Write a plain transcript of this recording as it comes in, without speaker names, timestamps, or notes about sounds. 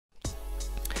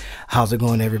How's it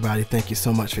going, everybody? Thank you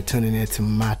so much for tuning in to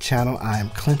my channel. I am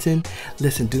Clinton.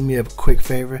 Listen, do me a quick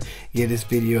favor, give this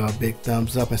video a big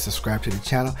thumbs up and subscribe to the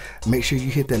channel. Make sure you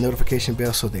hit that notification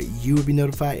bell so that you will be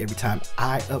notified every time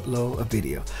I upload a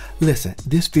video. Listen,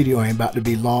 this video ain't about to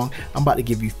be long. I'm about to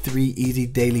give you 3 easy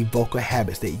daily vocal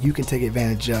habits that you can take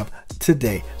advantage of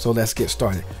today. So let's get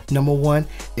started. Number 1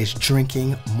 is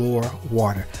drinking more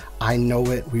water. I know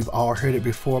it, we've all heard it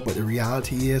before, but the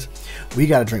reality is we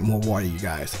got to drink more water, you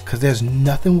guys, because there's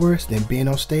nothing worse than being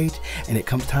on stage and it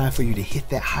comes time for you to hit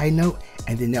that high note,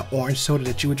 and then that orange soda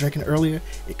that you were drinking earlier,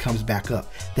 it comes back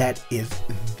up. That is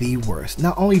the worst.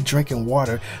 Not only drinking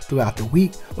water throughout the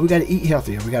week, but we got to eat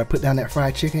healthier. We got to put down that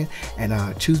fried chicken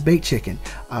and choose baked chicken.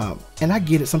 And I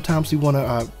get it, sometimes we want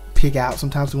to pig out.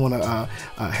 Sometimes we want to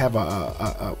have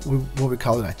what we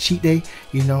call it, a cheat day.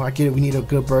 You know, I get it, we need a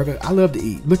good burger. I love to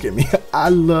eat. Look at me. I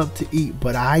love to eat,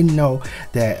 but I know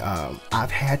that I've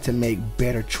had to make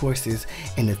better choices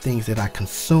in the things that I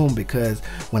consume, because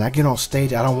when I get on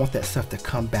stage, I don't want that stuff to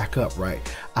come back up, right?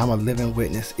 I'm a living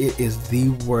witness. It is the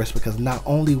worst, because not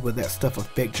only will that stuff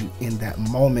affect you in that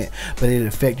moment, but it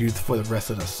affect you for the rest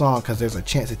of the song, because there's a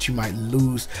chance that you might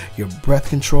lose your breath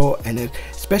control, and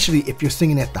especially if you're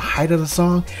singing at the height of the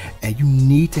song and you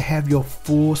need to have your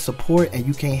full support and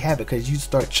you can't have it because you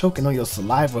start choking on your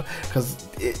saliva because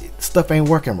stuff ain't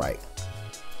working right.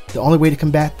 The only way to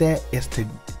combat that is to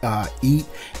eat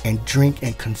and drink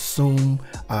and consume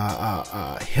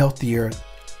healthier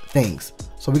things.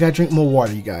 So we gotta drink more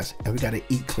water, you guys, and we gotta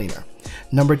eat cleaner.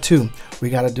 Number 2, we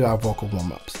got to do our vocal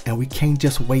warm-ups, and we can't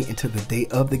just wait until the day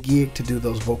of the gig to do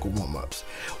those vocal warm-ups.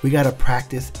 We got to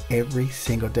practice every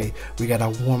single day. We got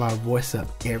to warm our voice up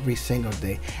every single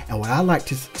day. And what I like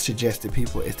to suggest to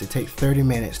people is to take 30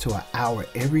 minutes to an hour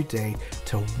every day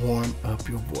to warm up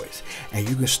your voice. And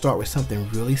you can start with something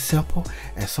really simple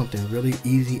and something really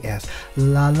easy as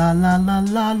la la la la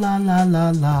la la la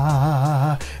la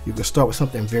la. You can start with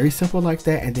something very simple like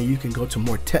that, and then you can go to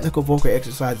more technical vocal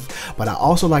exercises. But I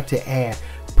also like to add,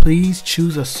 please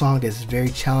choose a song that's very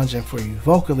challenging for you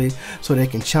vocally, so they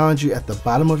can challenge you at the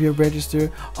bottom of your register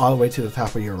all the way to the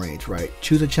top of your range, right?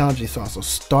 Choose a challenging song. So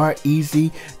start easy,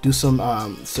 do some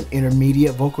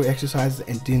intermediate vocal exercises,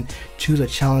 and then choose a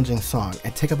challenging song,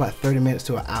 and take about 30 minutes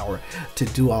to an hour to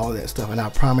do all of that stuff. And I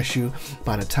promise you,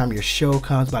 by the time your show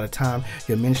comes, by the time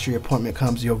your ministry appointment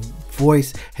comes, your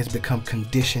voice has become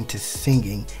conditioned to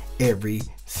singing every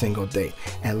single day.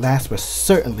 And last but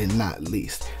certainly not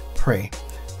least, pray.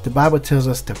 The Bible tells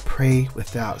us to pray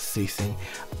without ceasing.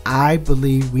 I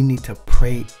believe we need to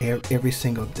pray every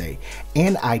single day.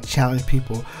 And I challenge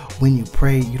people, when you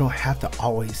pray, you don't have to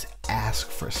always ask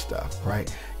for stuff,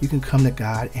 right? You can come to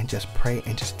God and just pray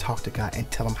and just talk to God and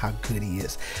tell him how good he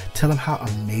is. Tell him how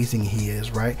amazing he is,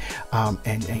 right?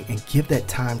 And give that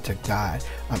time to God,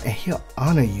 and he'll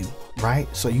honor you, right?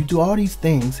 So you do all these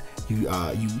things.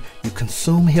 You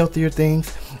consume healthier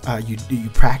things. You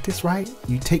practice, right?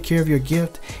 You take care of your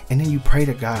gift, and then you pray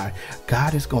to God.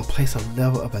 God is going to place a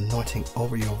level of anointing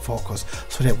over your vocals,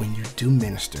 so that when you do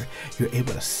minister, you're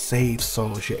able to save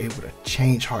souls. You're able to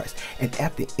change hearts. And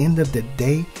at the end of the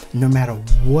day, no matter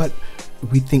what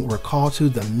we think we're called to,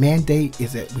 the mandate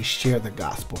is that we share the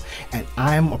gospel. And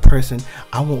I'm a person,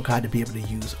 I want God to be able to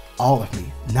use all of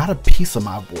me, not a piece of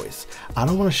my voice. I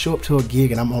don't want to show up to a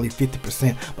gig and I'm only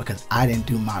 50% because I didn't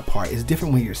do my part. It's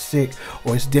different when you're sick,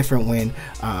 or it's different when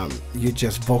you're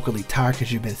just vocally tired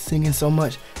because you've been singing so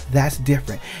much. That's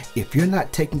different. If you're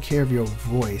not taking care of your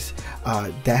voice,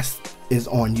 is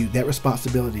on you. That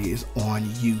responsibility is on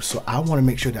you. So I want to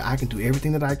make sure that I can do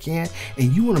everything that I can,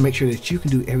 and you want to make sure that you can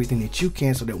do everything that you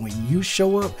can, so that when you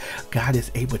show up, God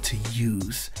is able to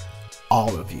use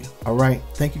all of you. All right,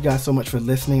 thank you guys so much for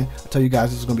listening. I tell you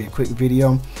guys, this is going to be a quick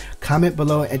video. Comment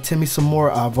below and tell me some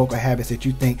more vocal habits that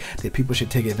you think that people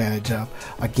should take advantage of.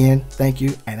 Again, thank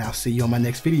you, and I'll see you on my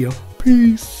next video.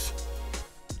 Peace.